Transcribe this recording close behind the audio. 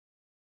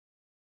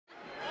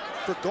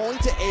for going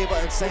to Ava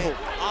and saying,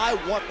 I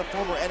want the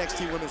former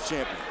NXT Women's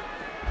Champion.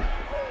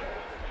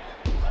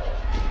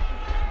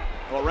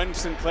 Well, Wren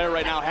Sinclair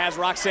right now has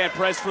Roxanne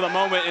Perez for the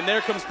moment, and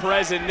there comes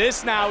Perez, and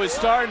this now is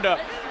starting to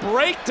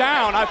break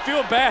down. I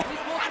feel bad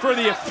for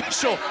the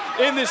official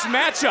in this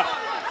matchup.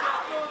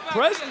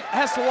 Perez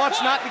has to watch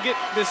not to get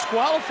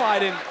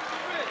disqualified, and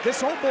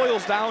this all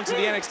boils down to the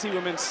NXT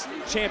Women's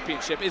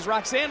Championship. Is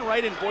Roxanne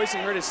right in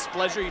voicing her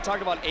displeasure? You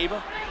talked about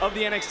Ava of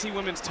the NXT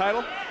Women's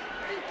title.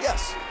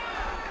 Yes.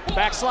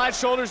 Backslide,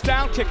 shoulders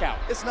down, kick out.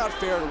 It's not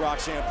fair to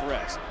Roxanne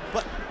Perez,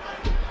 but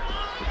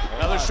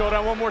another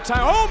showdown one more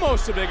time,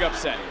 almost a big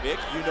upset. Vic,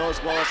 you know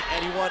as well as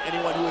anyone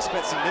who has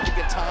spent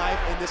significant time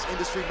in this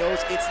industry knows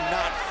it's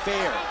not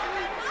fair.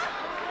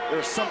 There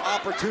are some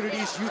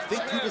opportunities you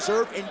think you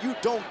deserve and you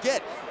don't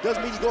get.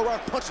 Doesn't mean you go around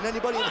punching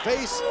anybody in the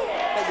face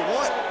that you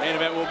want. Main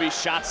event will be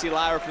Shotzi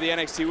Lauer for the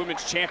NXT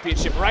Women's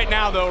Championship. Right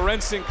now, though, Wren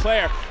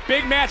Sinclair.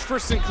 Big match for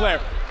Sinclair.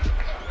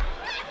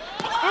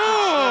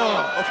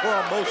 Of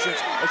her emotions,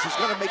 and she's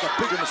going to make a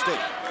bigger mistake.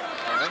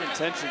 Her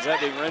intentions, I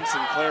think, Wren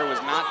Sinclair was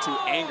not to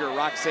anger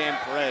Roxanne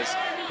Perez,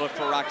 but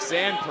for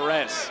Roxanne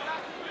Perez,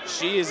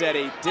 she is at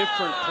a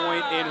different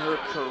point in her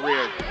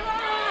career.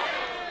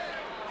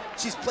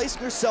 She's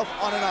placing herself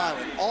on an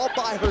island, all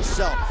by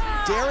herself,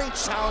 daring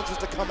challengers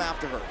to come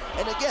after her.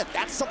 And again,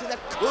 that's something that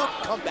could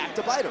come back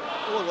to bite her.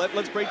 Well,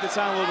 let's break this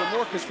down a little bit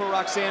more, because for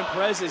Roxanne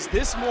Perez, is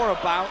this more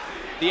about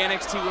the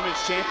NXT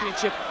Women's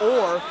Championship,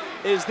 or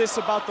is this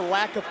about the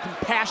lack of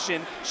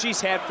compassion she's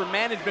had for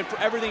management for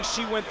everything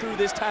she went through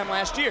this time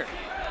last year?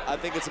 I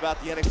think it's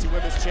about the NXT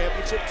Women's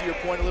Championship, to your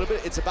point a little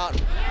bit. It's about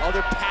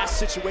other past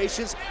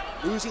situations,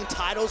 losing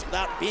titles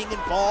without being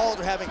involved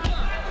or having...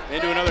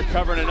 Into another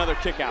cover and another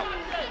kick out.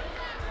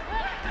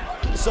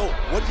 So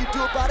what do you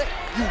do about it?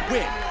 You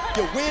win.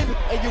 You win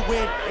and you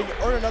win and you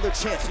earn another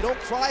chance. You don't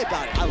cry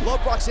about it. I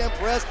love Roxanne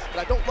Perez, but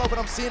I don't love what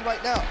I'm seeing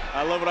right now.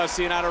 I love what I'm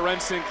seeing out of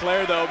Wren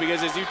Sinclair, though,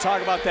 because as you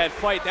talk about that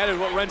fight, that is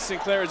what Wren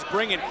Sinclair is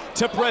bringing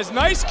to Perez.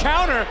 Nice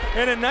counter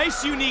and a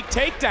nice, unique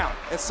takedown.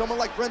 And someone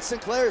like Wren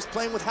Sinclair is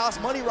playing with house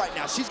money right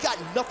now. She's got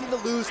nothing to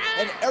lose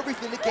and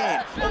everything to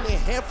gain. Only a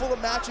handful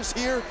of matches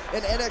here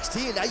in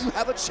NXT, and now you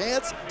have a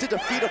chance to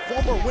defeat a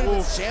former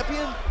women's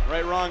champion?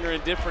 Right, wrong, or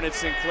indifferent, it's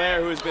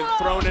Sinclair who has been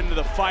thrown into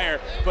the fire.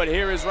 But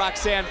here is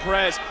Roxanne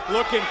Perez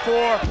looking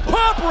for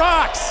Pop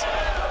Rocks.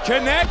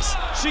 Connects,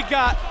 she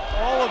got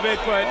all of it,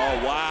 but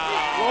oh,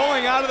 wow.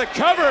 Rolling out of the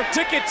cover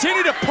to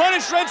continue to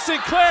punish Wren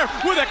Sinclair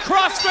with a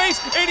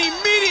crossface and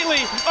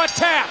immediately a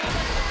tap.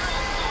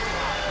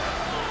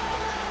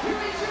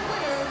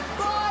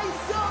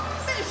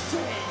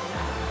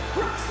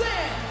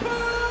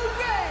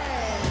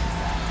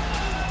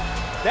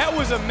 That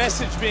was a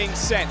message being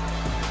sent.